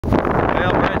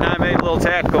and I made a little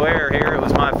tactical error here. It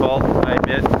was my fault, I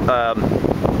admit.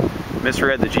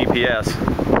 Misread the GPS.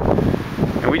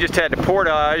 And we just had to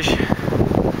portage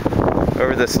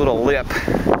over this little lip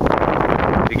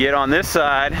to get on this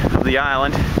side of the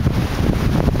island.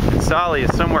 And Solly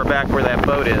is somewhere back where that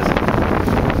boat is.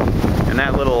 And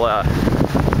that little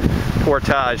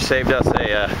portage saved us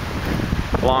a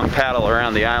long paddle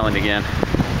around the island again.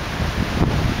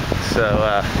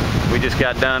 So we just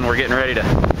got done. We're getting ready to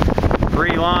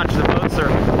relaunch. The boats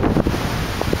are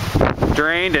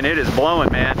drained and it is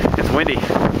blowing, man. It's windy.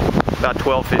 About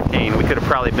 12:15. We could have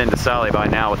probably been to Solly by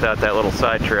now without that little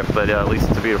side trip, but at least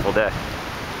it's a beautiful day.